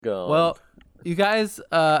gone. Well, you guys,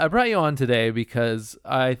 I brought you on today because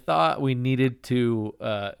I thought we needed to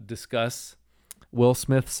discuss Will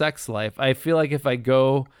Smith's sex life. I feel like if I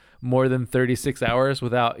go more than 36 hours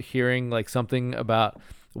without hearing like something about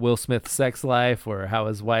Will Smith's sex life or how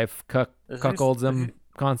his wife cuckolds him Is he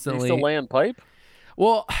constantly. still laying pipe?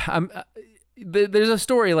 Well, there's a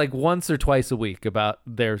story like once or twice a week about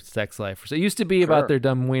their sex life. So it used to be about their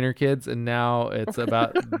dumb wiener kids, and now it's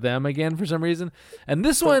about them again for some reason. And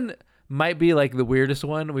this one might be like the weirdest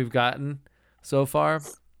one we've gotten so far.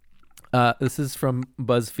 This is from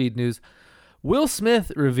BuzzFeed News. Will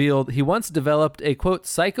Smith revealed he once developed a, quote,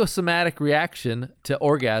 psychosomatic reaction to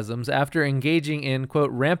orgasms after engaging in,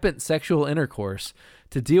 quote, rampant sexual intercourse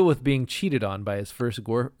to deal with being cheated on by his first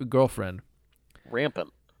girlfriend.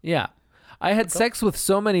 Rampant. Yeah. I had sex with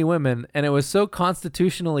so many women, and it was so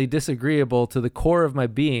constitutionally disagreeable to the core of my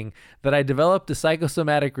being that I developed a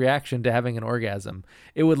psychosomatic reaction to having an orgasm.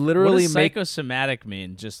 It would What literally does make psychosomatic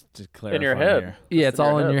mean? Just to clarify. In your head. Here. yeah, it's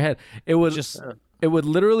all in your head. It would Just it would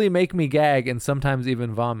literally make me gag and sometimes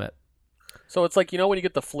even vomit. So it's like, when you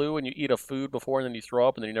get the flu and you eat a food before and then you throw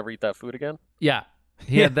up and then you never eat that food again? Yeah,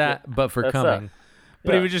 he had that, but for That's coming.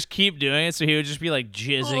 But Yeah. he would just keep doing it, so he would just be like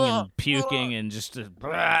jizzing and puking and just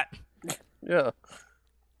Yeah.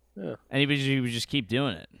 and he would just keep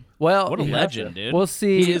doing it. Well, What a yeah. legend, dude. We'll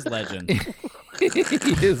see. He is legend. He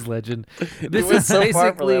is legend. This went is so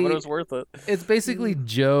far for that, basically but it was worth it. it's basically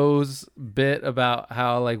Joe's bit about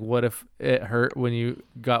how like what if it hurt when you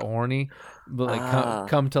got horny, but like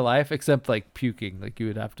come to life, except like puking. Like you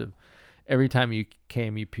would have to every time you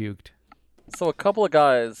came, you puked. So a couple of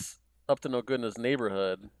guys up to no good in his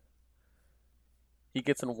neighborhood, he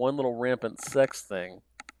gets in one little rampant sex thing.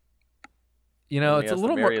 You know, and he it's a has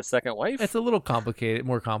little to more. marry a second wife. It's a little complicated,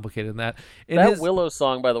 more complicated than that. In That his- Willow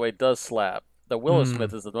song, by the way, does slap. The Willow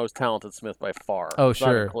Smith is the most talented Smith by far. Oh, It's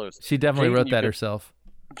not even sure. close. She definitely Jaden, wrote you that could- herself.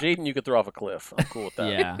 Jaden, you could throw off a cliff. I'm cool with that.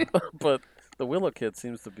 Yeah. But the Willow kid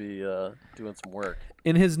seems to be doing some work.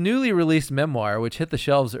 In his newly released memoir, which hit the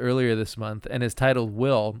shelves earlier this month and is titled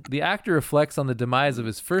Will, the actor reflects on the demise of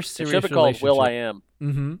his first It serious should be called relationship. Will I Am.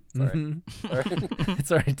 Mm-hmm. Sorry.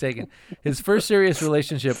 It's already taken. His first serious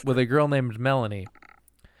relationship with a girl named Melanie.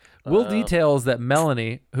 Will details that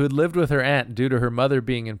Melanie, who had lived with her aunt due to her mother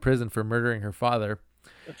being in prison for murdering her father.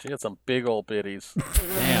 She had some big old bitties.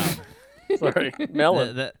 Damn. Sorry.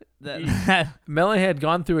 Melon. That Melanie had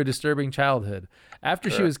gone through a disturbing childhood. After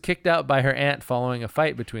she was kicked out by her aunt following a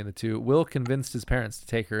fight between the two, Will convinced his parents to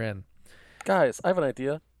take her in. Guys, I have an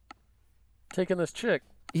idea. Taking this chick.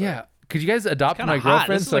 Yeah. Could you guys adopt kinda my hot.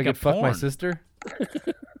 girlfriend This is so like I a could fuck my porn. sister?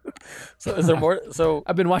 So is there more? So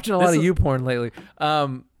I've been watching a lot of you porn lately.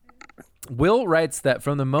 Will writes that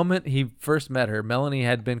from the moment he first met her, Melanie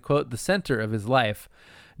had been, quote, the center of his life,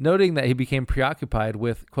 noting that he became preoccupied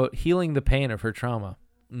with, quote, healing the pain of her trauma.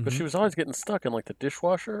 but she was always getting stuck in like the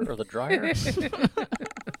dishwasher or the dryer.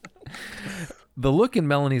 The look in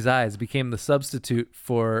Melanie's eyes became the substitute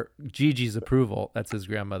for Gigi's approval. That's his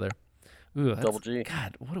grandmother. Ooh, that's, Double G.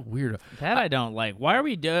 God, what a weirdo. That I don't like. Why are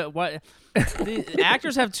we doing what? The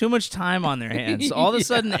actors have too much time on their hands. All of a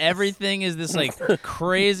sudden, everything is this like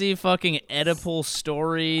crazy fucking Oedipal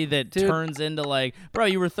story that turns into like, bro,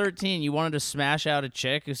 you were 13. You wanted to smash out a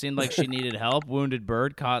chick who seemed like she needed help. Wounded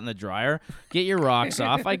bird caught in the dryer. Get your rocks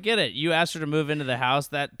off. I get it. You asked her to move into the house.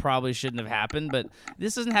 That probably shouldn't have happened. But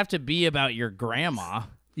this doesn't have to be about your grandma.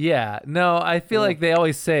 Yeah, no, I feel like they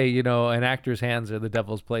always say, you know, an actor's hands are the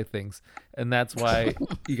devil's playthings, and that's why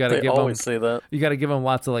you got to They give always them. say that. You got to give them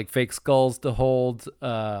lots of like fake skulls to hold,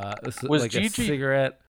 Was like a Gigi- cigarette.